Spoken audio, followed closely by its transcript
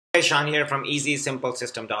Hi, Sean here from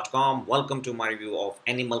EasySimpleSystem.com. Welcome to my review of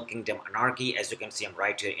Animal Kingdom Anarchy. As you can see, I'm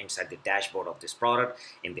right here inside the dashboard of this product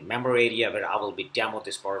in the member area where I will be demo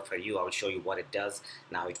this product for you. I will show you what it does.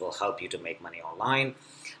 Now it will help you to make money online.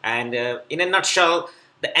 And in a nutshell,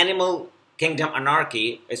 the Animal Kingdom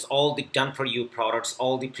Anarchy is all the done-for-you products,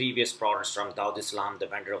 all the previous products from Daud Islam, the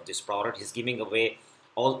vendor of this product. He's giving away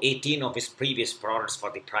all 18 of his previous products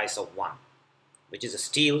for the price of one, which is a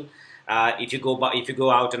steal. If you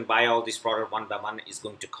go out and buy all these products one by one, it's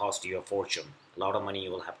going to cost you a fortune. A lot of money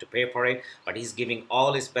you will have to pay for it. But he's giving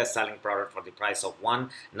all his best-selling product for the price of one.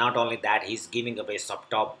 Not only that, he's giving away some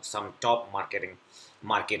top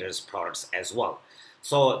marketers products as well.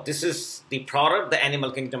 So this is the product, the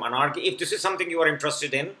Animal Kingdom Anarchy. If this is something you are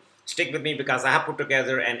interested in, stick with me because I have put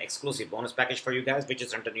together an exclusive bonus package for you guys, which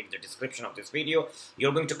is underneath the description of this video.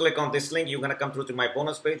 You're going to click on this link. You're going to come through to my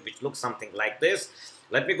bonus page, which looks something like this.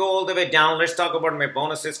 Let me go all the way down. Let's talk about my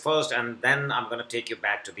bonuses first, and then I'm going to take you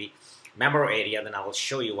back to the member area. Then I will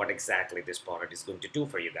show you what exactly this product is going to do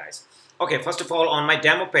for you guys. Okay, first of all, on my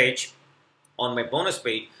demo page, on my bonus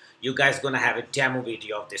page, you guys going to have a demo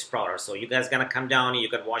video of this product. So you guys going to come down and you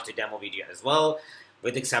can watch the demo video as well,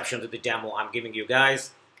 with the exception to the demo I'm giving you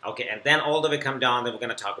guys. Okay, and then all the way come down, then we're going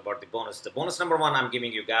to talk about the bonus. The bonus number one I'm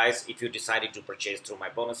giving you guys, if you decided to purchase through my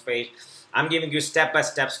bonus page, I'm giving you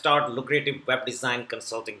step-by-step start lucrative web design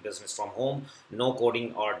consulting business from home, no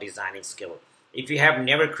coding or designing skill. If you have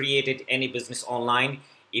never created any business online,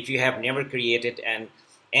 if you have never created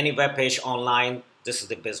any web page online, this is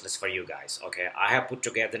the business for you guys. Okay, I have put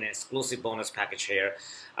together an exclusive bonus package here.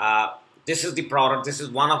 This is the product. This is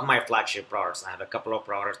one of my flagship products. I have a couple of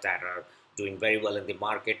products that are doing very well in the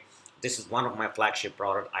market. This is one of my flagship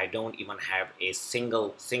product. I don't even have a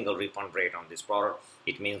single refund rate on this product.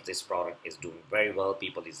 It means this product is doing very well.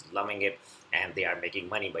 People is loving it and they are making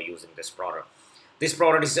money by using this product. This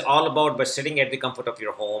product is all about by sitting at the comfort of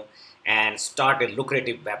your home and start a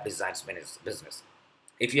lucrative web design business.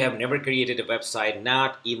 If you have never created a website,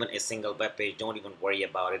 not even a single web page, don't even worry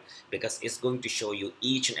about it because it's going to show you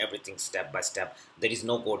each and everything step by step. There is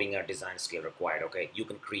no coding or design skill required, okay? You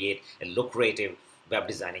can create a lucrative web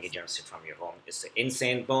designing agency from your home. It's an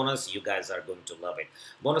insane bonus. You guys are going to love it.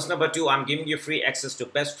 Bonus number two, I'm giving you free access to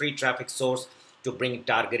best free traffic source to bring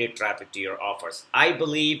targeted traffic to your offers. I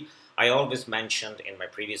believe, I always mentioned in my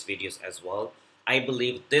previous videos as well, I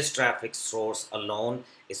believe this traffic source alone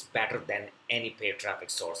is better than any paid traffic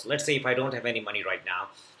source. Let's say if I don't have any money right now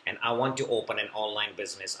and I want to open an online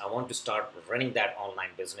business, I want to start running that online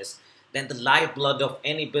business, then the lifeblood of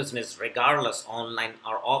any business, regardless online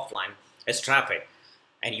or offline, is traffic.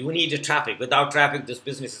 And you need the traffic. Without traffic, this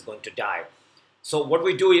business is going to die. So what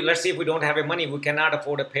we do, let's say if we don't have any money, we cannot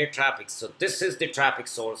afford to pay traffic. So this is the traffic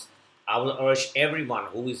source. I will urge everyone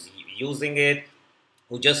who is using it,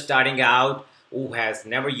 who just starting out, who has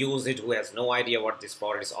never used it, who has no idea what this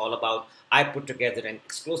product is all about. I put together an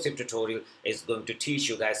exclusive tutorial. It's going to teach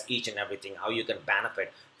you guys each and everything, how you can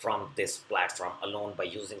benefit from this platform alone by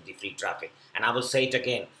using the free traffic. And I will say it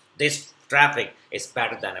again, this traffic is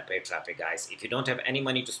better than a paid traffic, guys. If you don't have any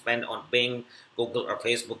money to spend on Bing, Google, or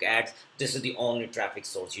Facebook ads, this is the only traffic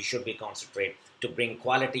source you should be concentrating to bring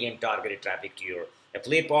quality and targeted traffic to your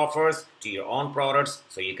affiliate offers, to your own products,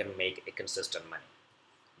 so you can make a consistent money.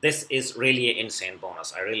 This is really an insane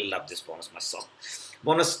bonus. I really love this bonus myself.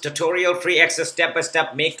 Bonus tutorial, free access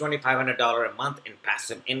step-by-step, make $2,500 a month in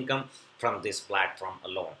passive income from this platform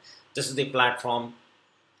alone. This is the platform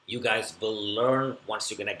you guys will learn once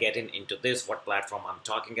you're gonna get into this, what platform I'm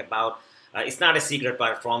talking about. It's not a secret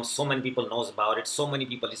platform. So many people knows about it. So many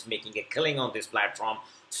people is making a killing on this platform.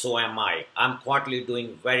 So am I. I'm quietly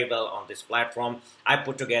doing very well on this platform. I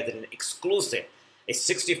put together an exclusive, a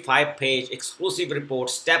 65-page exclusive report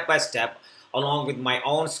step by step along with my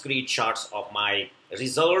own screenshots of my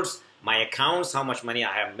results, my accounts, how much money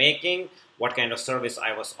I am making, what kind of service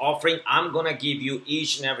I was offering. I'm gonna give you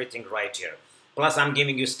each and everything right here. Plus I'm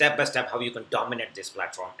giving you step by step how you can dominate this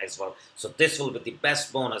platform as well. So this will be the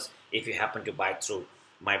best bonus if you happen to buy through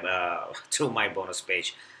my bonus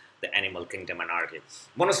page, the Animal Kingdom Anarchy.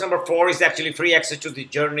 Bonus number four is actually free access to the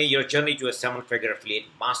journey. Your journey to a 7-figure affiliate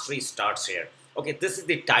mastery starts here. Okay, this is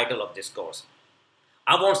the title of this course.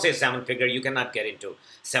 I won't say 7-figure. You cannot get into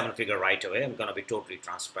 7-figure right away. I'm going to be totally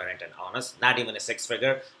transparent and honest. Not even a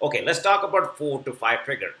 6-figure. Okay, let's talk about 4 to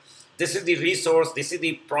 5-figure. This is the resource. This is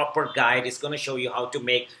the proper guide. It's going to show you how to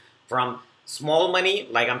make from small money,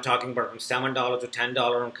 like I'm talking about from $7 to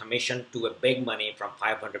 $10 on commission, to a big money from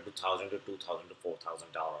 500 to 1,000 to 2,000 to $4,000.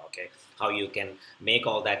 Okay, how you can make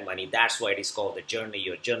all that money. That's why it is called the journey.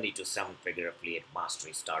 Your journey to seven-figure affiliate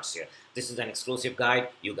mastery starts here. This is an exclusive guide.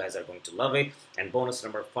 You guys are going to love it. And bonus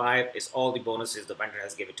number 5 is all the bonuses the vendor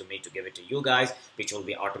has given to me to give it to you guys, which will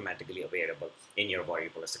be automatically available in your Warrior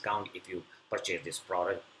Plus account if you purchase this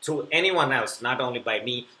product through anyone else, not only by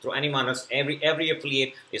me, through anyone else. Every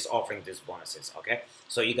affiliate is offering these bonuses. Okay,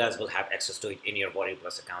 so you guys will have access to it in your Warrior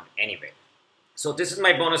Plus account anyway. So this is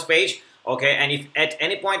my bonus page. Okay, and if at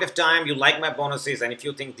any point of time you like my bonuses, and if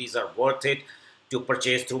you think these are worth it to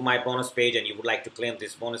purchase through my bonus page, and you would like to claim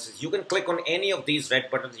these bonuses, you can click on any of these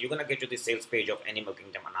red buttons. You're gonna get to the sales page of Animal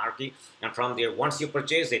Kingdom Anarchy, and from there, once you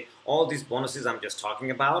purchase it, all these bonuses I was just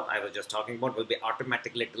talking about, will be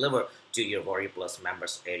automatically delivered to your Warrior Plus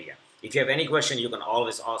members area. If you have any question, you can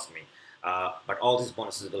always ask me. But all these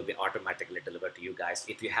bonuses will be automatically delivered to you guys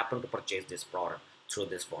if you happen to purchase this product through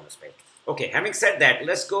this bonus page. Okay, having said that,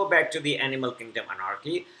 let's go back to the Animal Kingdom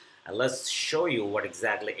Anarchy, and let's show you what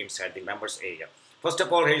exactly inside the members area. First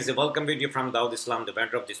of all, here is a welcome video from Daud Islam, the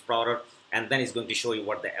vendor of this product, and then he's going to show you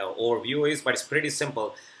what the overview is, but it's pretty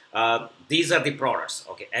simple. These are the products,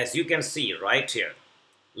 okay, as you can see right here.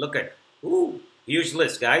 Look at, huge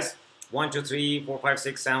list, guys. 1, 2, 3, 4, 5,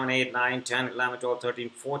 6, 7, 8, 9, 10, 11, 12, 13,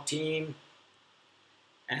 14,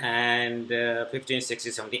 and 15,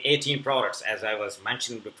 16, 17, 18 products. As I was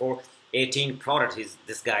mentioning before, 18 products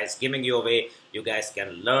this guy is giving you away. You guys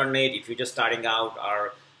can learn it if you're just starting out,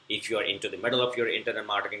 or if you're into the middle of your internet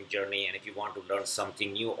marketing journey, and if you want to learn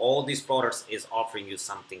something new. All these products is offering you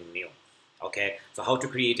something new. Okay, so how to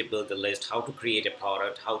create a build a list, how to create a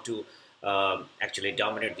product, how to actually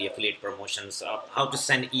dominate the affiliate promotions, how to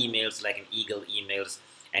send emails like an Eagle emails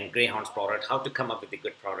and Greyhound's product, how to come up with the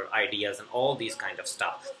good product ideas, and all these kind of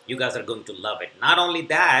stuff. You guys are going to love it. Not only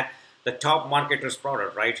that, the top marketers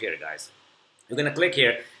product right here, guys. You're gonna click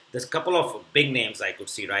here. There's a couple of big names I could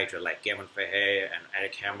see right here, like Kevin Fahey and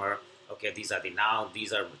Eric Hammer. Okay, these are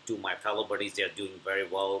these are two of my fellow buddies. They're doing very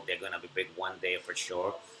well. They're gonna be big one day for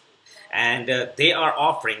sure. And they are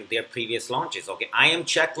offering their previous launches. Okay, I am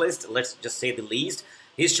checklist. Let's just say the least.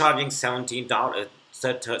 He's charging $17 to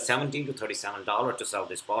 $37 to sell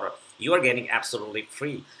this product. You are getting absolutely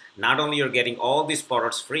free. Not only you're getting all these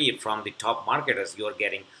products free from the top marketers, you are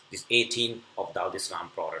getting these 18 of Daud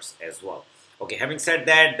Islam products as well. Okay, having said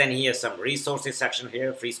that, then he has some resources section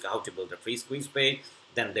here, how to build a free squeeze page.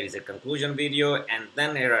 Then there is a conclusion video, and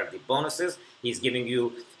then here are the bonuses. He's giving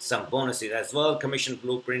you some bonuses as well: commission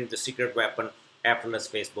blueprint, the secret weapon, effortless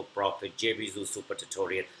Facebook profit, JVZoo super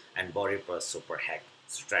tutorial, and Warrior Plus super hack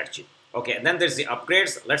strategy. Okay, and then there's the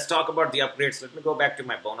upgrades. Let's talk about the upgrades. Let me go back to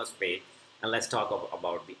my bonus page, and let's talk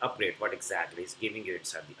about the upgrade. What exactly is giving you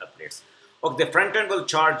inside the upgrades? Okay, the front end will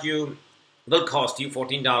cost you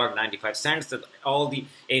 $14.95. All the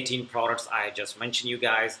 18 products I just mentioned you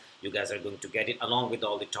guys are going to get it along with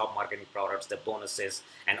all the top marketing products, the bonuses,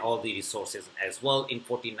 and all the resources as well in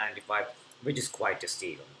 $14.95, which is quite a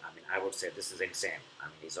steal. I mean, I would say this is insane. I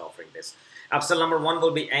mean, he's offering this. Upsell number 1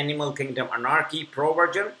 will be Animal Kingdom Anarchy Pro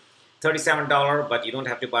version, $37, but you don't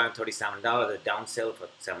have to buy on $37. The downsell for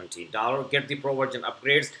 $17. Get the Pro version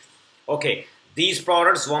upgrades. Okay, these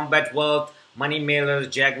products: Wombat Wealth, Money Mailers,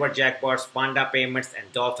 Jaguar Jackpots, Panda Payments,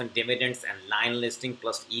 and Dolphin Dividends, and Line Listing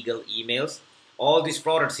plus Eagle Emails. All these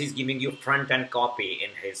products he's giving you front-end copy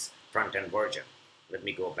in his front-end version. Let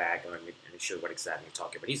me go back and let me show you what exactly I'm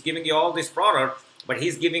talking about. He's giving you all this product, but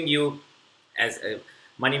he's giving you, as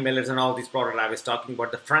Money Mailers and all these products I was talking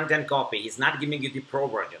about, the front-end copy. He's not giving you the Pro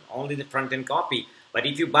version, only the front-end copy. But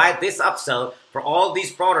if you buy this upsell for all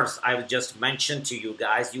these products I just mentioned to you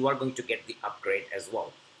guys, you are going to get the upgrade as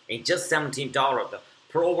well. In just $17, the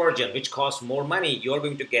Pro version, which costs more money, you're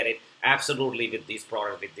going to get it absolutely with these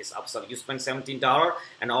products, with this upsell. You spend $17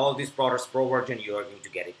 and all these products Pro version, you are going to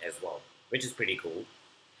get it as well, which is pretty cool.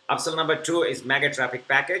 Upsell number 2 is Mega Traffic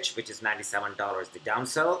Package, which is $97, the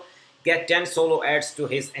downsell. Get 10 solo ads to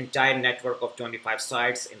his entire network of 25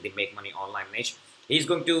 sites in the Make Money Online niche. He's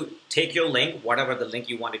going to take your link, whatever the link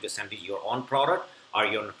you wanted to send to your own product or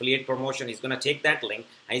your affiliate promotion. He's going to take that link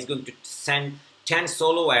and he's going to send 10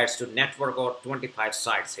 solo ads to network of 25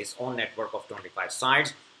 sites, his own network of 25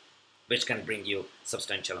 sites, which can bring you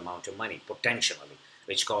substantial amount of money, potentially,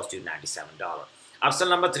 which costs you $97. Upsell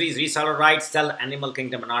number 3 is reseller rights. Sell Animal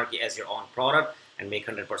Kingdom Anarchy as your own product and make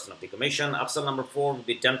 100% of the commission. Upsell number 4 will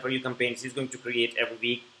be done for you campaigns. He's going to create every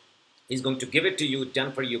week. He's going to give it to you,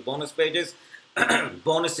 done for you bonus pages,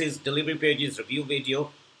 bonuses, delivery pages, review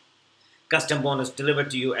video, custom bonus delivered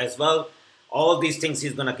to you as well. all these things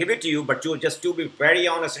he's gonna give it to you, but just to be very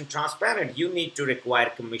honest and transparent, you need to require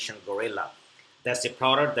Commission Gorilla. That's a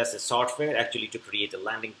product, that's a software actually to create the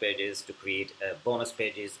landing pages, to create bonus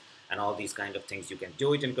pages, and all these kind of things. You can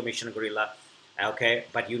do it in Commission Gorilla, okay?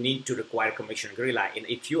 But you need to require Commission Gorilla. And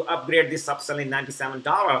if you upgrade this upsell in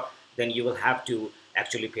 $97, then you will have to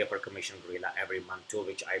actually pay for Commission Gorilla every month too,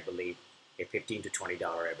 which I believe a $15 to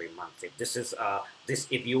 $20 every month. If this is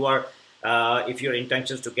if your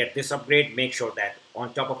intention is to get this upgrade, make sure that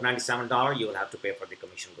on top of $97, you will have to pay for the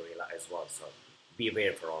Commission Gorilla as well. So be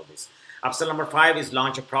aware for all this. Upsell number 5 is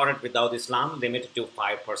launch a product without Islam, limited to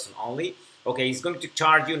 5% only. Okay, he's going to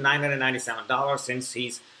charge you $997 since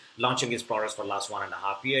he's launching his products for the last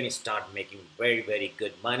 1.5 years, and he started making very, very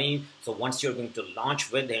good money. So once you're going to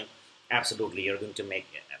launch with him, absolutely, you're going to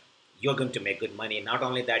make good money. Not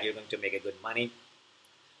only that, you're going to make a good money.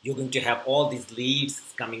 You're going to have all these leads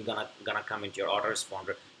gonna come into your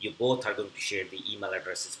autoresponder. You both are going to share the email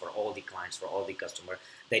addresses for all the clients, for all the customers,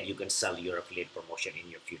 that you can sell your affiliate promotion in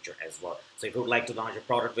your future as well. So if you would like to launch a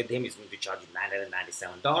product with him, he's going to charge you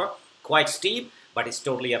 $997. Quite steep, but it's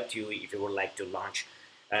totally up to you if you would like to launch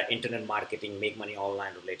internet marketing, make money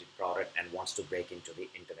online related product, and wants to break into the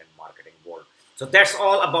internet marketing world. So that's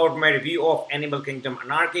all about my review of Animal Kingdom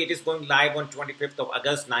Anarchy. It is going live on 25th of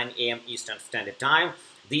August, 9 a.m. Eastern Standard Time.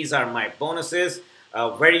 These are my bonuses,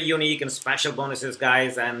 very unique and special bonuses,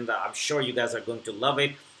 guys, and I'm sure you guys are going to love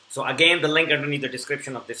it. So again, the link underneath the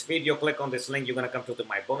description of this video, click on this link, you're going to come to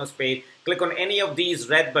my bonus page. Click on any of these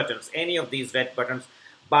red buttons,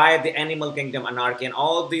 buy the Animal Kingdom Anarchy, and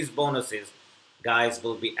all these bonuses, guys,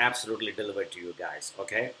 will be absolutely delivered to you guys,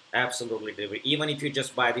 okay? Absolutely delivered. Even if you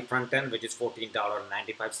just buy the front end, which is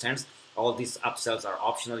 $14.95, all these upsells are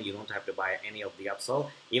optional. You don't have to buy any of the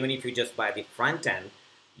upsell. Even if you just buy the front end,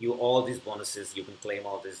 all these bonuses, you can claim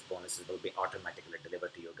all these bonuses will be automatically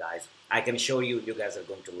delivered to you guys. I can show you, you guys are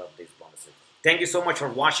going to love these bonuses. Thank you so much for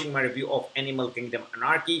watching my review of Animal Kingdom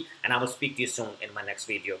Anarchy, and I will speak to you soon in my next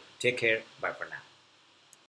video. Take care. Bye for now.